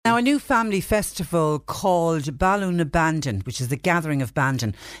a new family festival called Balloon Bandon, which is the Gathering of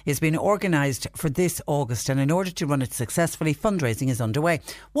Bandon, is being organised for this August, and in order to run it successfully, fundraising is underway.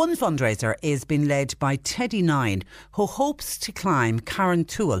 One fundraiser is being led by Teddy Nine, who hopes to climb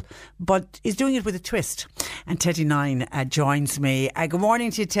Carrauntoohil, but is doing it with a twist. And Teddy Nine joins me. Good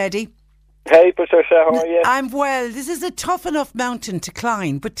morning to you, Teddy. Hey Patricia, how are you? I'm well. This is a tough enough mountain to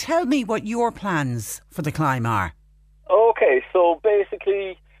climb, but tell me what your plans for the climb are. Okay, so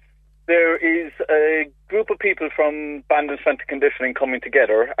basically there is a group of people from Bandon Strength and Conditioning coming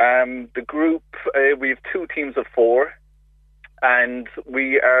together. The group, we have 2 teams of 4, and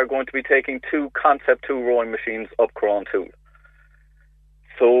we are going to be taking 2 Concept 2 rowing machines up Carrauntoohil.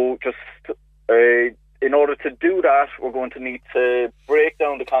 So just in order to do that, we're going to need to break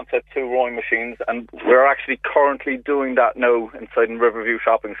down the Concept 2 rowing machines, and we're actually currently doing that now inside the Riverview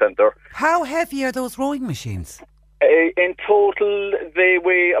Shopping Centre. How heavy are those rowing machines? In total, they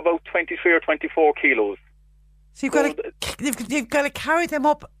weigh about 23 or 24 kilos. So you've got to carry them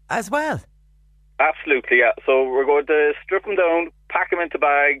up as well? Absolutely, yeah. So we're going to strip them down, pack them into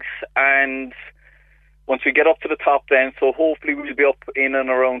bags, and once we get up to the top then, so hopefully we'll be up in and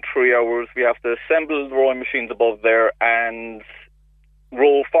around 3 hours. We have to assemble the rowing machines above there and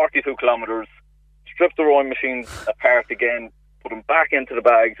row 42 kilometres, strip the rowing machines apart again, put them back into the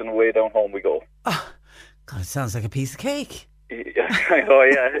bags, and away down home we go. Oh, God, it sounds like a piece of cake. Oh,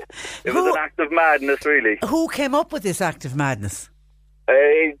 yeah. It was an act of madness, really. Who came up with this act of madness?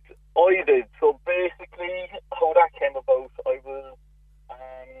 I did. So basically, how that came about, I was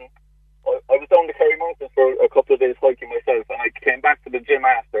down the Kerry Mountains for a couple of days hiking myself, and I came back to the gym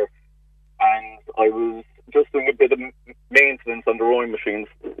after, and I was just doing a bit of maintenance on the rowing machines.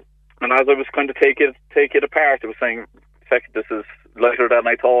 And as I was kind of take it apart, I was saying, "Feck, this is lighter than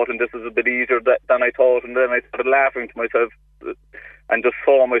I thought, and this is a bit easier than I thought." And then I started laughing to myself, and just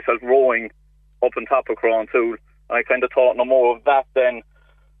saw myself rowing up on top of Carrauntoohil. And I kind of thought no more of that then,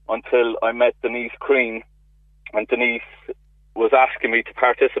 until I met Denise Crean, and Denise was asking me to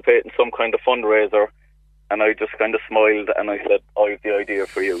participate in some kind of fundraiser, and I just kind of smiled and I said, "I have the idea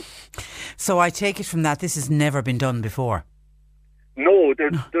for you." So I take it from that this has never been done before. No,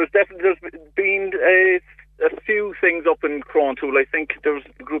 there's been a few things up in Carrauntoohil. I think there was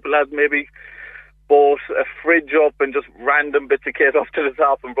a group of lads maybe bought a fridge up and just random bits of kit up to the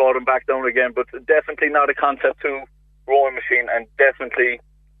top and brought them back down again, but definitely not a Concept 2 rowing machine, and definitely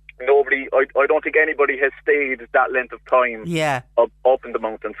nobody, I don't think anybody has stayed that length of time up in the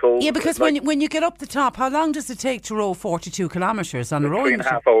mountain. So yeah, because when you get up the top, how long does it take to row 42 kilometres on a rowing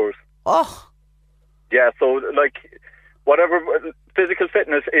machine? 3.5 hours. Oh. Yeah, so like whatever, physical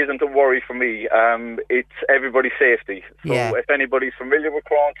fitness isn't a worry for me. It's everybody's safety. So if anybody's familiar with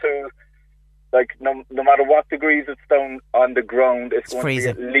Carrauntoohil, like no matter what degrees it's down on the ground, it's going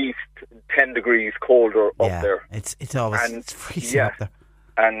freezing. to be at least 10 degrees colder up there. It's always freezing up there.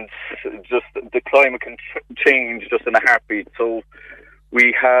 And just the climate can change just in a heartbeat. So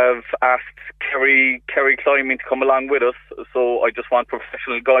we have asked Kerry Climbing to come along with us. So I just want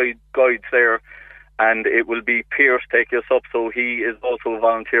professional guides there, and it will be Pierce taking us up. So he is also a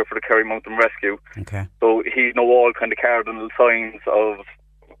volunteer for the Kerry Mountain Rescue. Okay. So he know all kind of cardinal signs of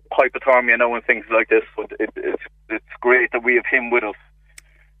hypothermia now and things like this. So it's great that we have him with us.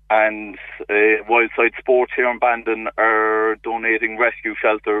 And Wildside Sports here in Bandon are donating rescue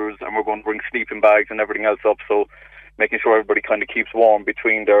shelters, and we're going to bring sleeping bags and everything else up, so making sure everybody kind of keeps warm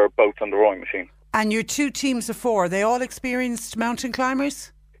between their bouts on the rowing machine. And your 2 teams of 4, are they all experienced mountain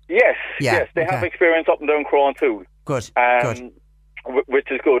climbers? Yes, they have experience up and down Carrauntoohil. Good.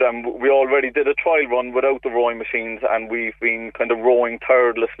 Which is good. And we already did a trial run without the rowing machines, and we've been kind of rowing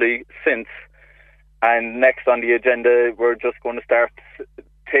tirelessly since. And next on the agenda, we're just going to start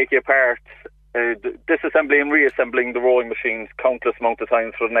taking apart, disassembling and reassembling the rowing machines countless amount of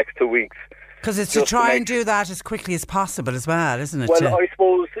times for the next 2 weeks. Because it's to try and do that as quickly as possible as well, isn't it? Well, I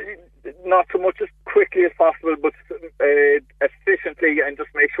suppose not so much as quickly as possible, but efficiently, and just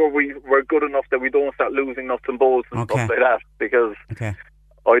make sure we're good enough that we don't start losing nuts and bolts and stuff like that, because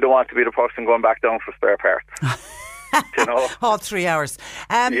I don't want to be the person going back down for spare parts. You know? All 3 hours.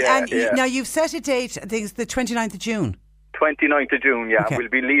 Now you've set a date, I think it's the 29th of June. 29th of June, yeah. Okay. We'll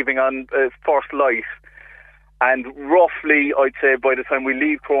be leaving on first light, and roughly I'd say by the time we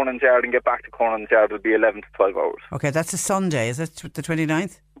leave Cronin's Yard and get back to Cronin's Yard, it'll be 11 to 12 hours. Okay, that's a Sunday, is it the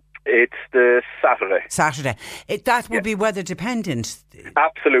 29th? It's the Saturday. That will be weather dependent.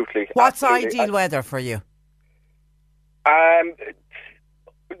 Absolutely. What's ideal weather for you?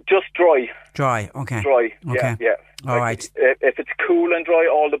 Just dry. Dry, okay. Dry, okay. Yeah. All right. If it's cool and dry,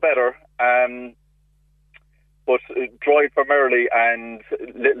 all the better. but dry primarily and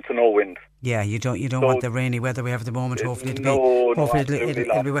little to no wind. Yeah, you don't want the rainy weather we have at the moment. Hopefully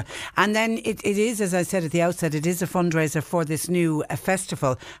it'll be well. And then it is, as I said at the outset, it is a fundraiser for this new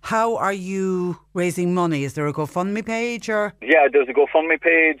festival. How are you raising money? Is there a GoFundMe page or? Yeah, there's a GoFundMe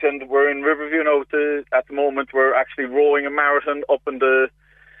page, and we're in Riverview now. At the moment, we're actually rowing a marathon up in the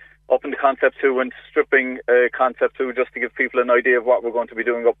Concept 2 and stripping Concept 2 just to give people an idea of what we're going to be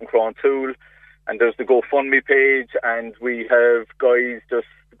doing up in Crontoul. And there's the GoFundMe page, and we have guys just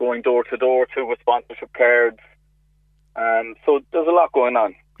going door to door too with sponsorship cards. So there's a lot going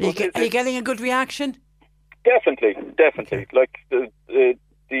on. Are you getting a good reaction? Definitely. Like the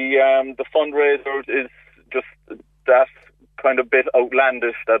fundraiser is just that kind of bit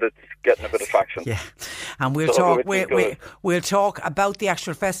outlandish that it's getting a bit of traction. Yeah, and we'll talk about the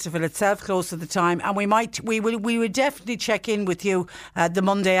actual festival itself close to the time, and we will definitely check in with you the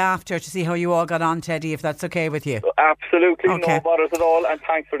Monday after to see how you all got on, Teddy, if that's okay with you. Absolutely, okay. No bothers at all, and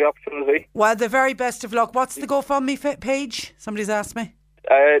thanks for the opportunity. Well, the very best of luck. What's the GoFundMe page? Somebody's asked me.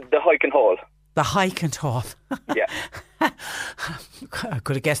 The Hike and Haul. The Hike and Haul. Yeah. I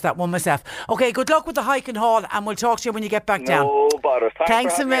could have guessed that one myself. Okay, good luck with the Hike and Haul, and we'll talk to you when you get back down. No bother.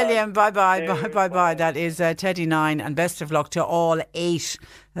 Thanks a million. Bye-bye. That is Teddy 9, and best of luck to all 8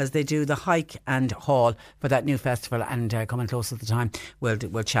 as they do the Hike and Haul for that new festival. And coming close to the time,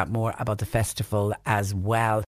 we'll chat more about the festival as well.